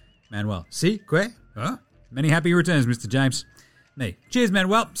DELLY-versary. Manuel, see, que? Huh? Many happy returns, Mr. James. Me, cheers,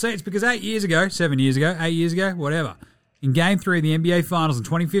 Manuel. See, it's because 8 years ago, 7 years ago, 8 years ago, whatever, in Game 3 of the NBA Finals in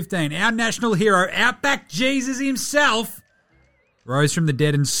 2015, our national hero, Outback Jesus himself, rose from the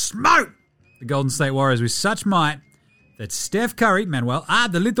dead and smote the Golden State Warriors with such might that Steph Curry, Manuel,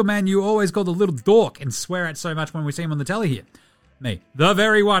 the little man you always call the little dork and swear at so much when we see him on the telly here. Me, the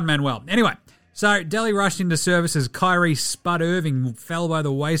very one, Manuel. Anyway, so Delhi rushed into service as Kyrie Spud Irving fell by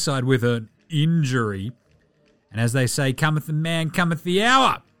the wayside with an injury. And as they say, cometh the man, cometh the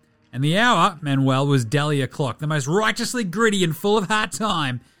hour. And the hour, Manuel, was Delhi o'clock, the most righteously gritty and full of heart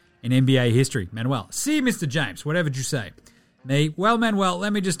time in NBA history. Manuel, see Mr. James, whatever you say. Me, well, Manuel,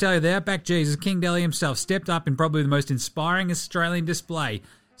 let me just tell you, the Outback Jesus, King Delhi himself, stepped up in probably the most inspiring Australian display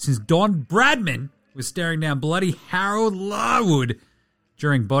since Don Bradman was staring down bloody Harold Larwood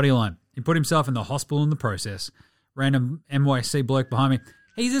during Bodyline. He put himself in the hospital in the process. Random NYC bloke behind me.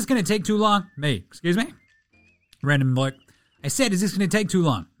 Hey, is this going to take too long? Me, excuse me? Random bloke. I said, is this going to take too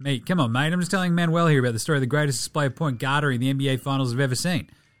long? Mate, come on, mate. I'm just telling Manuel here about the story of the greatest display of point guardery in the NBA Finals I've ever seen.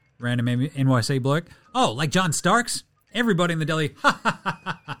 Random NYC bloke. Oh, like John Starks? Everybody in the Delhi,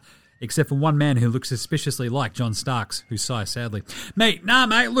 except for one man who looks suspiciously like John Starks, who sighs sadly. Mate,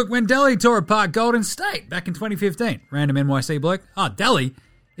 look, when Delhi tore apart Golden State back in 2015. Random NYC bloke. Oh, Delhi?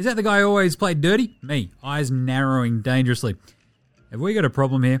 Is that the guy who always played dirty? Me, eyes narrowing dangerously. Have we got a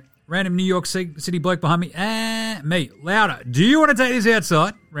problem here? Random New York City bloke behind me. Me, louder. Do you want to take this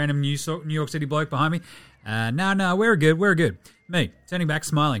outside? Random New York City bloke behind me. No, we're good. Me, turning back,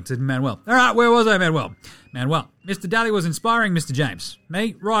 smiling to Manuel. All right, where was I, Manuel? Manuel, Mr. Daly was inspiring Mr. James.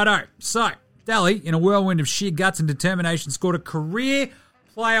 Me, righto. So, Daly, in a whirlwind of sheer guts and determination, scored a career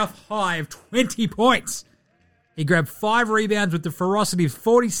playoff high of 20 points. He grabbed 5 rebounds with the ferocity of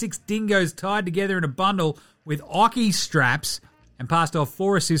 46 dingoes tied together in a bundle with hockey straps and passed off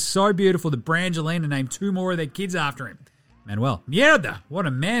 4 assists so beautiful that Brangelina named 2 more of their kids after him. Manuel, mierda, what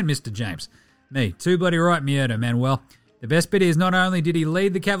a man, Mr. James. Me, too bloody right, mierda, Manuel. The best bit is not only did he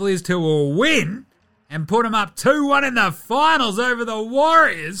lead the Cavaliers to a win and put them up 2-1 in the finals over the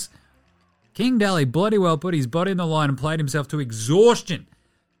Warriors, King Daly bloody well put his body on the line and played himself to exhaustion.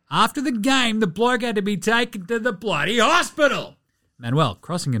 After the game, the bloke had to be taken to the bloody hospital. Manuel,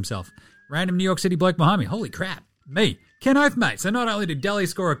 crossing himself. Random New York City bloke behind me. Holy crap. Me, Ken Oath, mate. So not only did Daly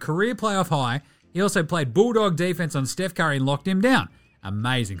score a career playoff high, he also played bulldog defense on Steph Curry and locked him down.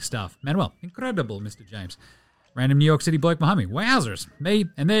 Amazing stuff. Manuel, incredible, Mr. James. Random New York City bloke behind me. Wowzers. Me,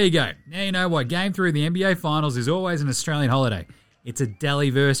 and there you go. Now you know why Game 3 of the NBA Finals is always an Australian holiday. It's a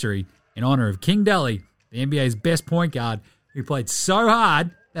DELLY-versary in honour of King Daly, the NBA's best point guard, who played so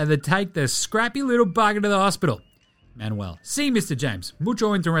hard that they'd take the scrappy little bugger to the hospital. Manuel. See, Mr. James.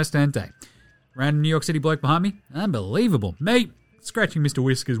 Mucho interesante. Random New York City bloke behind me. Unbelievable. Me, scratching Mr.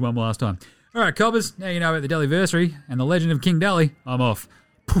 Whiskers one last time. All right, cobbers, now you know about the DELLY-versary and the legend of King Daly. I'm off.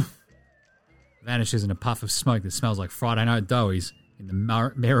 Poof. Vanishes in a puff of smoke that smells like Friday night doughies in the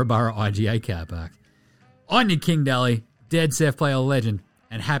Maryborough IGA car park. On your King Daly, dead Seth player legend,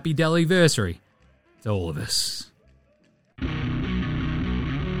 and happy DELLY-versary to all of us.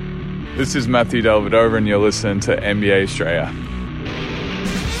 This is Matthew Delvedova and you're listening to NBA Australia.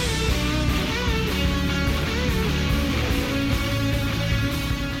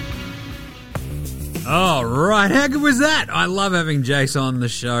 All right, how good was that? I love having Jace on the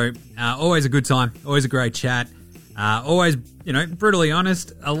show. Always a good time, always a great chat. Always, brutally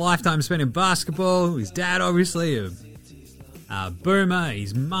honest, a lifetime spent in basketball. His dad, obviously, a boomer,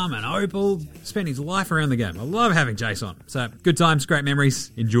 his mum and Opal, spent his life around the game. I love having Jace on. So, good times, great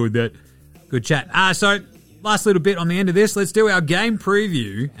memories, enjoyed that. Good chat. So, last little bit on the end of this, let's do our game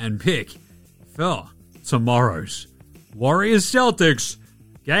preview and pick for tomorrow's Warriors Celtics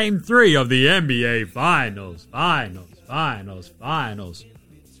Game 3 of the NBA Finals.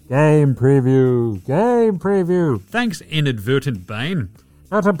 Game preview. Thanks, inadvertent Bane.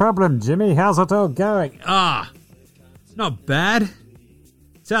 Not a problem, Jimmy. How's it all going? Not bad.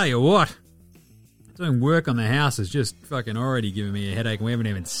 Tell you what, doing work on the house is just fucking already giving me a headache and we haven't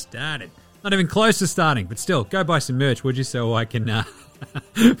even started. Not even close to starting, but still, go buy some merch, would you, so I can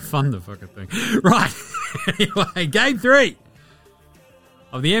fund the fucking thing. Right. Anyway, Game 3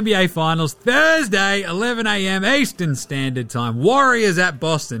 of the NBA Finals, Thursday, 11 a.m. Eastern Standard Time. Warriors at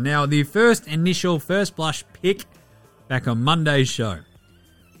Boston. Now, the first blush pick back on Monday's show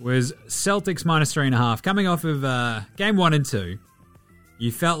was Celtics minus 3.5. Coming off of Game 1 and 2,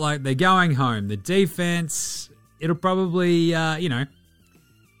 you felt like they're going home. The defense, it'll probably,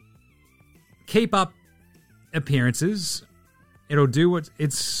 keep up appearances. It'll do what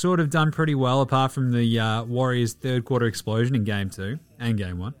it's sort of done pretty well, apart from the Warriors' third quarter explosion in Game 2 and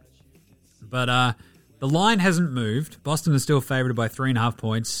Game 1. But the line hasn't moved. Boston is still favoured by 3.5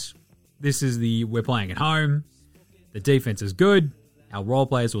 points. This is we're playing at home. The defense is good. Our role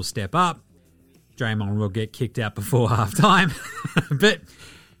players will step up. Draymond will get kicked out before halftime. But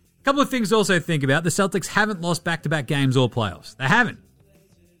a couple of things to also think about. The Celtics haven't lost back-to-back games or playoffs. They haven't.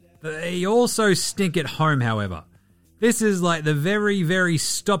 They also stink at home, however. This is like the very, very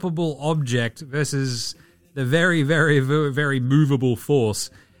stoppable object versus the very, very, very, very movable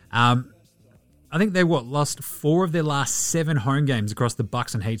force. I think they lost 4 of their last 7 home games across the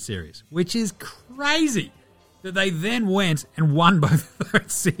Bucks and Heat series, which is crazy that they then went and won both of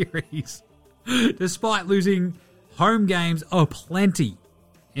those series, despite losing home games plenty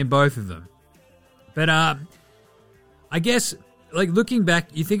in both of them. But I guess, looking back,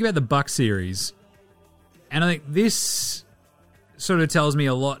 you think about the Bucks series, and I think this sort of tells me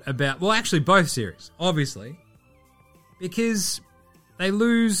a lot about, both series, obviously, because they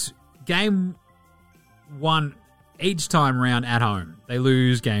lose Game 1 each time round at home. They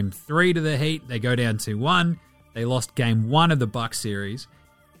lose game 3 to the Heat. They go down 2-1. They lost game 1 of the Bucks series.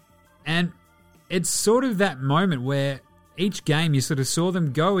 And it's sort of that moment where each game you sort of saw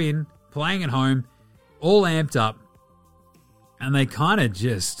them go in, playing at home, all amped up, and they kind of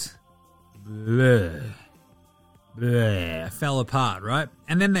just fell apart, right?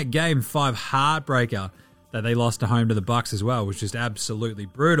 And then that game 5 heartbreaker that they lost at home to the Bucks as well was just absolutely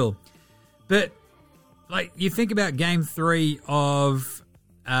brutal. But like you think about game 3 of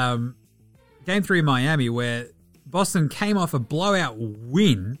Miami, where Boston came off a blowout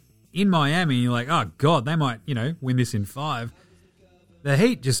win in Miami, and you're like, oh God, they might, win this in 5. The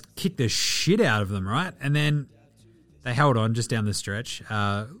Heat just kicked the shit out of them, right? And then they held on just down the stretch.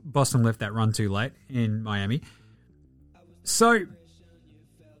 Boston left that run too late in Miami. So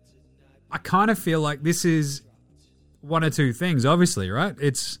I kind of feel like this is one or two things, obviously, right?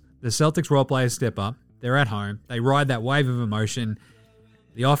 It's the Celtics role players step up. They're at home. They ride that wave of emotion.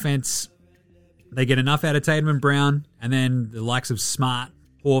 The offense, they get enough out of Tatum and Brown, and then the likes of Smart,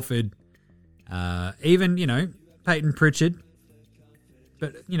 Horford, even, Peyton Pritchard.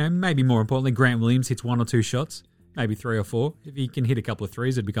 But, maybe more importantly, Grant Williams hits 1 or 2 shots, maybe 3 or 4. If he can hit a couple of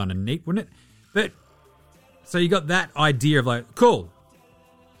threes, it'd be kind of neat, wouldn't it? But, so you got that idea of like, cool,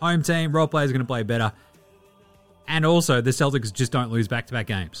 home team, role players are going to play better. And also, the Celtics just don't lose back-to-back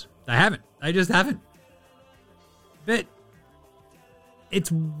games. They haven't. They just haven't. But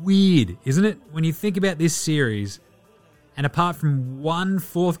it's weird, isn't it? When you think about this series, and apart from one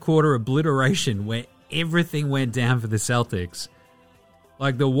fourth quarter obliteration where everything went down for the Celtics,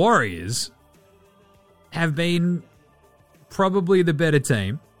 like the Warriors have been probably the better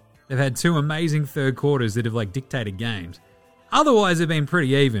team. They've had 2 amazing third quarters that have like dictated games. Otherwise, they've been pretty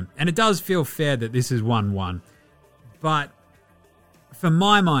even. And it does feel fair that this is 1-1. But for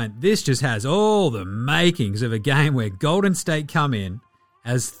my mind, this just has all the makings of a game where Golden State come in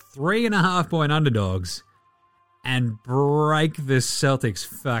as 3.5-point underdogs and break the Celtics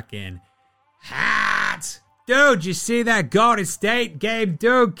fucking hat. Dude, you see that Golden State game?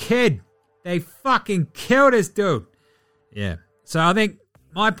 Dude, kid. They fucking killed us, dude. Yeah. So I think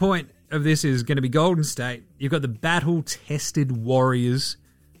my point of this is going to be Golden State. You've got the battle-tested Warriors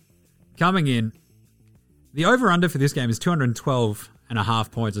coming in. The over-under for this game is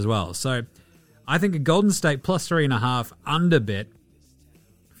 212.5 points as well. So I think a Golden State plus 3.5 under bet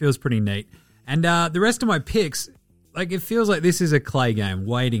feels pretty neat. And the rest of my picks, like it feels like this is a Clay game,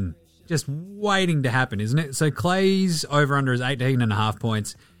 just waiting to happen, isn't it? So Clay's over-under is 18.5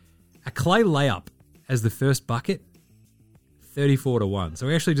 points. A Clay layup as the first bucket, 34-1. So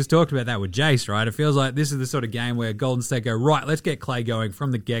we actually just talked about that with Jace, right? It feels like this is the sort of game where Golden State go, right, let's get Clay going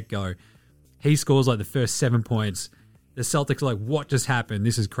from the get-go. He scores like the first 7 points. The Celtics are like, what just happened?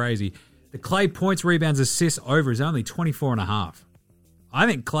 This is crazy. The Clay points, rebounds, assists over is only 24.5. I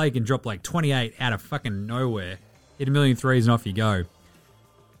think Clay can drop like 28 out of fucking nowhere, hit a million threes, and off you go.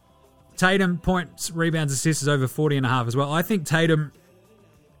 Tatum points, rebounds, assists is over 40.5 as well. I think Tatum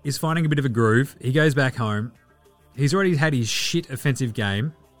is finding a bit of a groove. He goes back home. He's already had his shit offensive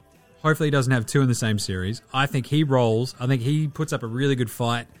game. Hopefully he doesn't have 2 in the same series. I think he rolls. I think he puts up a really good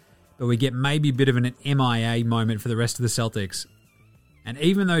fight. But we get maybe a bit of an MIA moment for the rest of the Celtics. And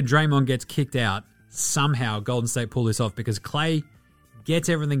even though Draymond gets kicked out, somehow Golden State pull this off because Clay gets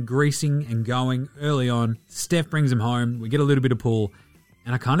everything greasing and going early on. Steph brings him home. We get a little bit of pull.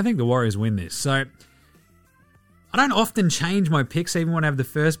 And I kind of think the Warriors win this. So I don't often change my picks even when I have the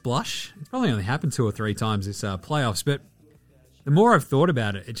first blush. It's probably only happened 2 or 3 times this playoffs. But the more I've thought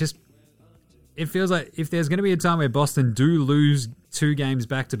about it, it feels like if there's going to be a time where Boston do lose 2 games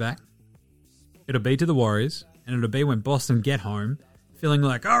back-to-back, it'll be to the Warriors, and it'll be when Boston get home, feeling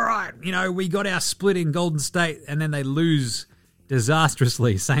like, all right, we got our split in Golden State, and then they lose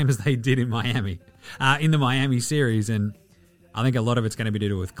disastrously, same as they did in Miami, in the Miami series, and I think a lot of it's going to be to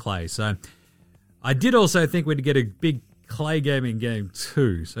do with Clay. So I did also think we'd get a big Clay game in game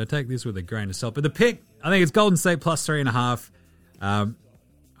 2, so take this with a grain of salt. But the pick, I think it's Golden State plus 3.5.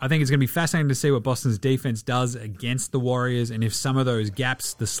 I think it's going to be fascinating to see what Boston's defense does against the Warriors and if some of those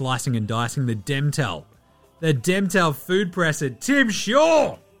gaps, the slicing and dicing, the Demtel food presser, Tim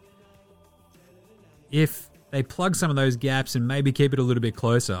Shaw, if they plug some of those gaps and maybe keep it a little bit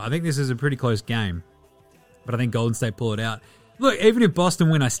closer. I think this is a pretty close game, but I think Golden State pull it out. Look, even if Boston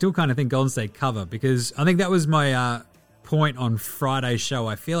win, I still kind of think Golden State cover because I think that was my point on Friday's show.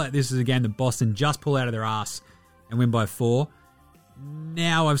 I feel like this is a game that Boston just pull out of their ass and win by 4.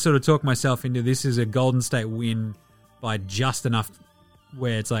 Now I've sort of talked myself into this is a Golden State win by just enough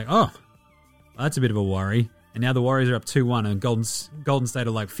where it's like, oh, that's a bit of a worry. And now the Warriors are up 2-1 and Golden State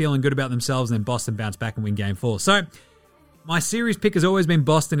are like feeling good about themselves, and then Boston bounce back and win game 4. So my series pick has always been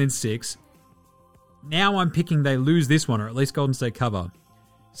Boston in 6. Now I'm picking they lose this one, or at least Golden State cover.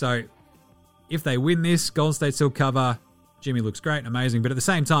 So if they win this, Golden State still cover. Jimmy looks great, amazing. But at the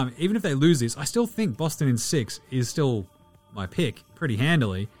same time, even if they lose this, I still think Boston in 6 is still my pick pretty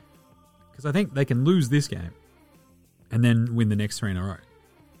handily, because I think they can lose this game and then win the next 3 in a row.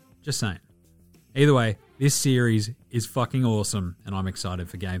 Just saying. Either way, this series is fucking awesome, and I'm excited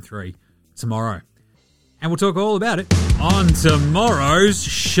for game 3 tomorrow. And we'll talk all about it on tomorrow's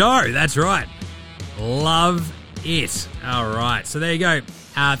show. That's right. Love it. All right, so there you go.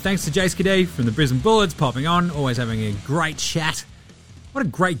 Thanks to Jace CADEE from the Brisbane Bullets popping on, always having a great chat. What a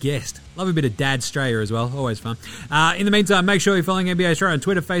great guest. Love a bit of Dad Australia as well, always fun. In the meantime, make sure you're following NBA Australia on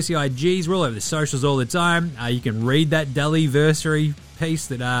Twitter, Face the IGs. We're all over the socials all the time. You can read that DELLY-versary piece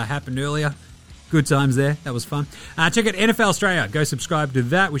that happened earlier. Good times there. That was fun. Check out NFL Australia. Go subscribe to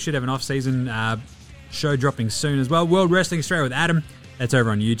that. We should have an off-season show dropping soon as well. World Wrestling Australia with Adam. That's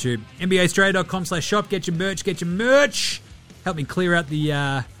over on YouTube. NBAaustralia.com/shop. Get your merch. Help me clear out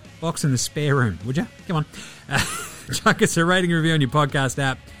the box in the spare room, would you? Come on. Chuck us a rating review on your podcast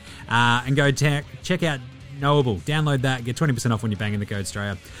app. And go check out Knowable. Download that. Get 20% off when you bang in the code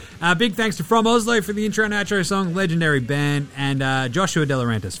Australia. Big thanks to From Oslo for the intro and outro song. Legendary band. And Joshua De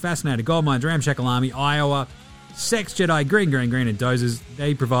Laurentiis. Fascinator, Gold Mines, Ramshackle Army, Iowa, Sex Jedi, Green, and Dozers.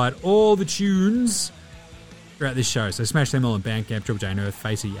 They provide all the tunes throughout this show. So smash them all on Bandcamp, Triple J and Earth,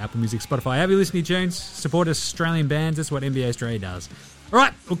 Facey, Apple Music, Spotify. Have you listening to tunes? Support Australian bands. That's what NBA Australia does. All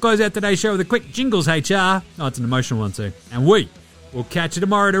right, we'll close out today's show with a quick Jingles HR. Oh, it's an emotional one too. And we'll catch you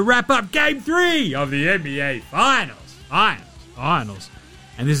tomorrow to wrap up Game 3 of the NBA Finals.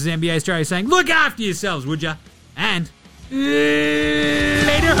 And this is NBA Australia saying, look after yourselves, would ya? And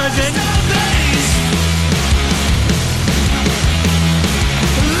later, husband.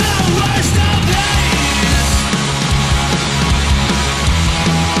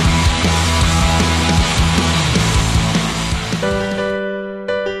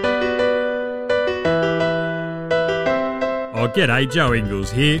 Oh, g'day, Joe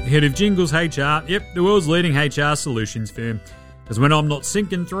Ingles here, head of Jingles HR. Yep, the world's leading HR solutions firm. Because when I'm not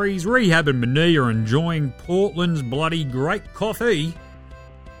sinking threes, rehabbing my knee, or enjoying Portland's bloody great coffee,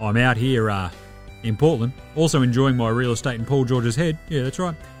 I'm out here in Portland, also enjoying my real estate in Paul George's Head. Yeah, that's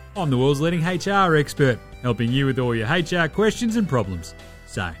right. I'm the world's leading HR expert, helping you with all your HR questions and problems.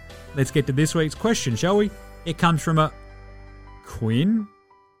 So, let's get to this week's question, shall we? It comes from a Quinn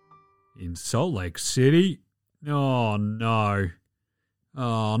in Salt Lake City. Oh, no.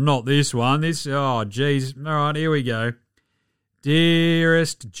 Oh, not this one. Oh, geez. All right, here we go.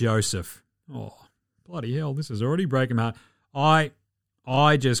 Dearest Joseph. Oh, bloody hell, this is already breaking my heart.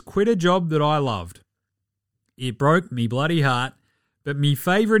 I just quit a job that I loved. It broke me bloody heart, but me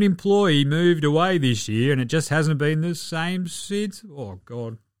favourite employee moved away this year, and it just hasn't been the same since. Oh,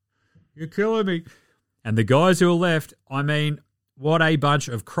 God. You're killing me. And the guys who are left, I mean, what a bunch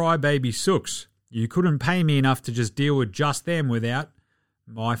of crybaby sooks. You couldn't pay me enough to just deal with just them without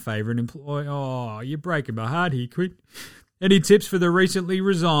my favourite employee. Oh, you're breaking my heart here, Quinn. Any tips for the recently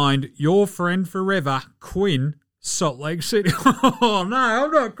resigned, your friend forever, Quinn, Salt Lake City? Oh, no,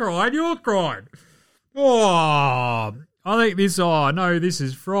 I'm not crying. You're crying. Oh, I think this, no, this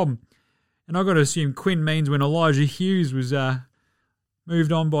is from, and I've got to assume Quinn means when Elijah Hughes was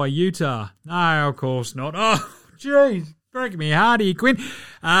moved on by Utah. No, of course not. Oh, jeez. Breaking me heart here, Quinn.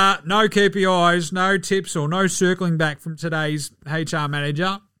 No KPIs, no tips, or no circling back from today's HR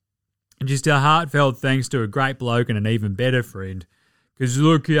manager. And just a heartfelt thanks to a great bloke and an even better friend. Because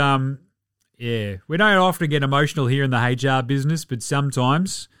look, we don't often get emotional here in the HR business, but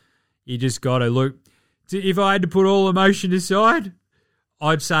sometimes you just got to look. If I had to put all emotion aside,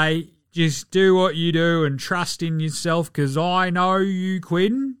 I'd say just do what you do and trust in yourself, because I know you,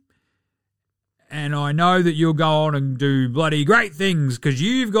 Quinn. And I know that you'll go on and do bloody great things, because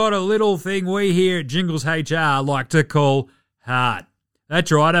you've got a little thing we here at Jingles HR like to call heart.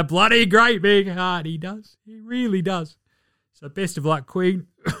 That's right, a bloody great big heart he does. He really does. So best of luck, Queen.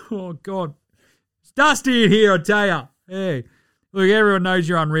 Oh, God. It's dusty in here, I tell you. Hey, look, everyone knows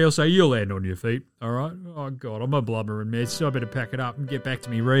you're unreal, so you'll land on your feet, all right? Oh, God, I'm a blubbering mess, so I better pack it up and get back to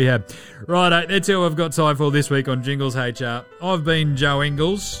me rehab. Righto, that's all I've got time for this week on Jingles HR. I've been Joe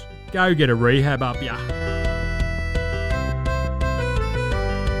Ingles. Go get a rehab up ya.